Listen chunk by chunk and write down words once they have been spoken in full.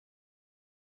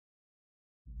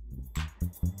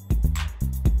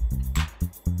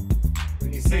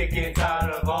When you're sick and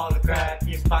tired of all the crap,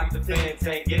 use Pocket Defense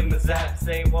and give him a zap.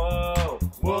 Say whoa,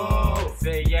 whoa.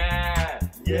 Say yeah,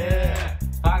 yeah.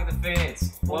 Pocket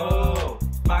Defense, whoa.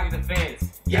 Pocket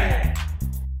Defense, yeah.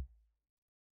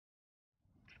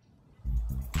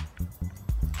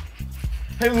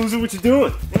 Hey loser, what you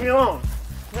doing? Leave me alone.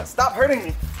 Stop hurting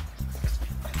me.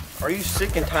 Are you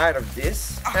sick and tired of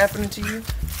this happening to you?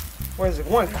 Or is it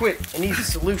one quick and easy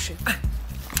solution?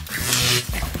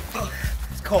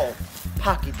 It's called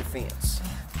Pocket Defense.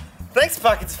 Thanks,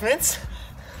 Pocket Defense.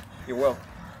 You're welcome.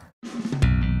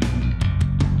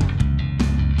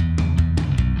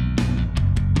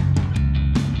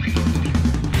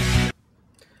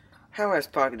 How has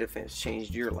Pocket Defense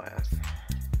changed your life?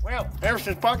 Well, ever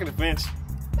since Pocket Defense,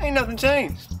 ain't nothing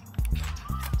changed.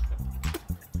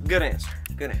 Good answer.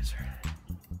 Good answer.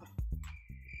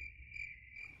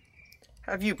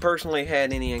 Have you personally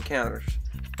had any encounters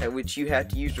at which you had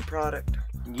to use the product?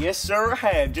 Yes, sir, I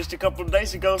have. Just a couple of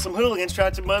days ago, some hooligans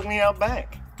tried to mug me out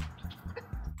back.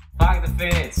 Pocket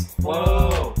Defense,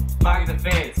 whoa. Pocket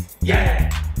Defense, yeah.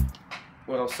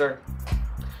 Well, sir,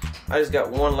 I just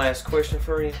got one last question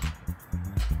for you.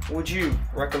 Would you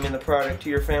recommend the product to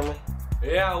your family?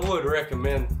 Yeah, I would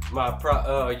recommend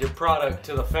your product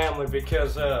to the family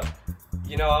because,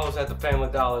 you know, I was at the Family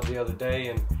Dollar the other day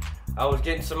and I was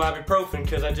getting some ibuprofen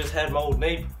because I just had my old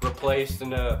knee replaced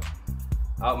and my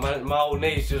old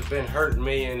knee's just been hurting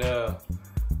me and,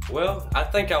 well, I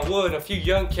think I would. A few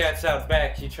young cats out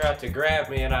back, he tried to grab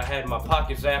me and I had my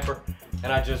pocket zapper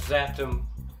and I just zapped him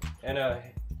and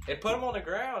it put him on the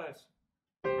ground.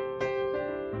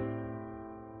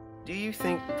 Do you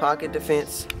think Pocket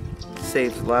Defense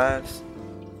saves lives?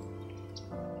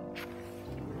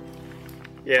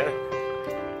 Yeah,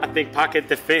 I think Pocket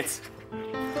Defense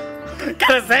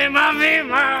gonna save my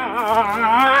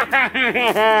Vima!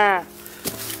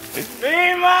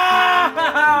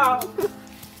 Vima!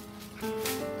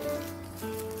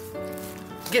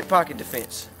 Get Pocket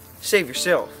Defense. Save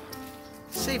yourself.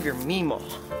 Save your Meemaw.